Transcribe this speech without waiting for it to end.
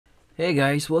Hey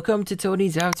guys, welcome to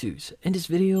Tony's How-Tos. In this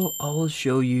video, I will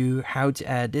show you how to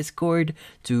add Discord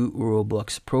to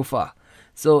Roblox profile.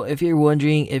 So if you're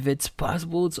wondering if it's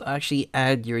possible to actually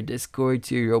add your Discord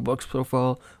to your Roblox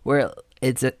profile, well,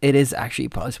 it is actually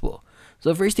possible. So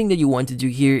the first thing that you want to do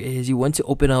here is you want to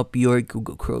open up your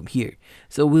Google Chrome here.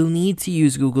 So we'll need to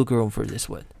use Google Chrome for this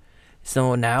one.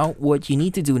 So now what you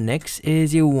need to do next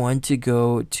is you want to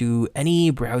go to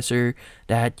any browser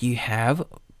that you have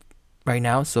right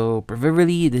now. So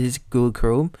preferably this is Google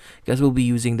Chrome because we'll be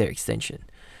using their extension.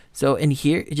 So in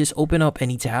here, you just open up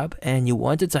any tab and you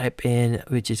want to type in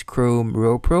which is Chrome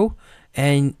RoPro,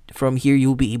 and from here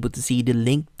you'll be able to see the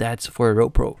link that's for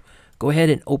RoPro. Go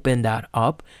ahead and open that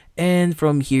up, and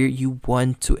from here you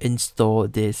want to install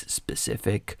this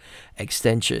specific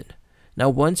extension. Now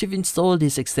once you've installed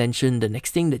this extension, the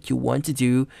next thing that you want to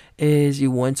do is you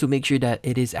want to make sure that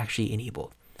it is actually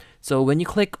enabled. So when you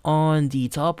click on the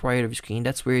top right of the screen,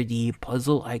 that's where the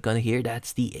puzzle icon here,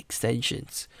 that's the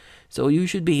extensions. So you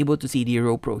should be able to see the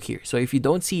RoPro here. So if you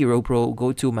don't see RoPro,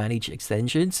 go to manage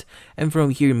extensions, and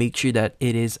from here make sure that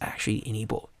it is actually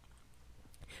enabled.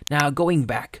 Now going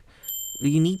back,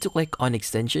 you need to click on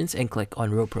extensions and click on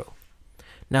RoPro.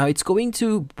 Now it's going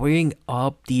to bring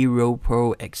up the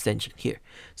RoPro extension here.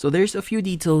 So there's a few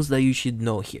details that you should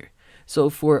know here. So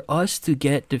for us to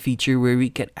get the feature where we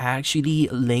can actually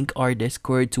link our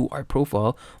Discord to our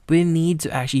profile, we need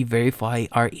to actually verify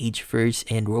our age first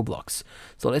in Roblox.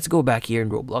 So let's go back here in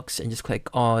Roblox and just click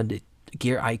on the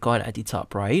gear icon at the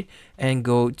top right and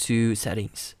go to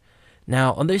settings.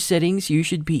 Now under settings, you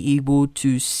should be able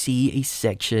to see a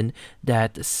section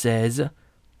that says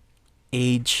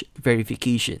age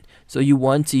verification. So you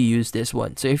want to use this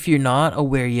one. So if you're not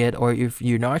aware yet, or if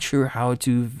you're not sure how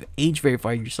to age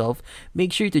verify yourself,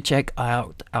 make sure to check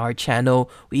out our channel.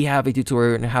 We have a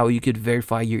tutorial on how you could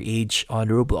verify your age on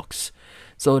Roblox.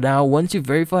 So now once you've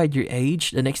verified your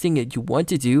age, the next thing that you want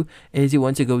to do is you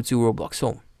want to go to Roblox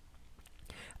home.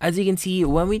 As you can see,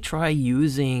 when we try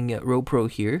using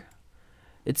RoPro here,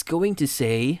 it's going to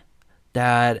say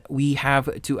that we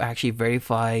have to actually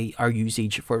verify our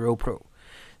usage for RoPro.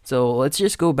 So let's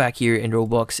just go back here in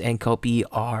Roblox and copy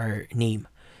our name.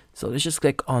 So let's just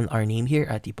click on our name here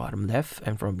at the bottom left,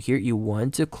 and from here you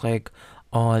want to click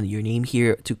on your name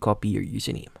here to copy your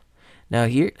username. Now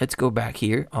here, let's go back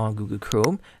here on Google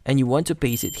Chrome, and you want to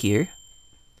paste it here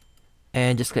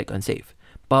and just click on save.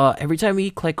 But every time we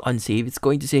click on save, it's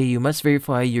going to say you must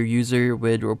verify your user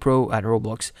with RoPro at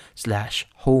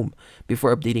Roblox/home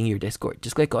before updating your Discord.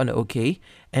 Just click on OK,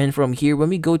 and from here, when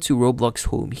we go to Roblox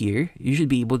home here, you should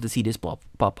be able to see this pop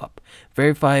up.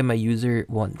 Verify my user,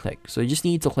 one click. So you just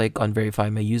need to click on verify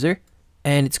my user,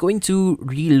 and it's going to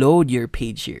reload your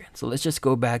page here. So let's just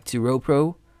go back to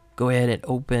RoPro, go ahead and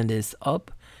open this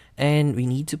up, and we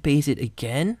need to paste it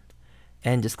again,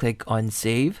 and just click on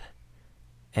save.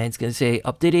 And it's going to say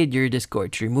updated your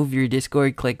Discord. To remove your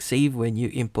Discord, click save when your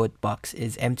input box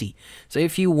is empty. So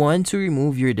if you want to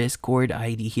remove your Discord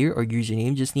ID here or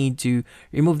username, just need to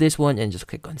remove this one and just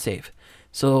click on save.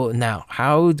 So now,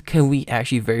 how can we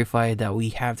actually verify that we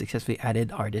have successfully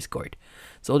added our Discord?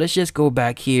 So let's just go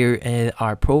back here in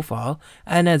our profile,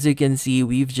 and as you can see,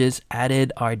 we've just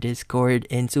added our Discord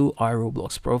into our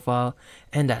Roblox profile,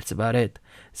 and that's about it.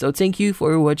 So thank you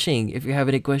for watching. If you have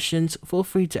any questions, feel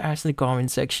free to ask in the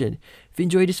comment section. If you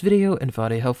enjoyed this video and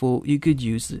found it helpful, you could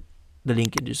use the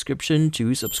link in the description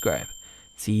to subscribe.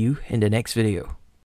 See you in the next video.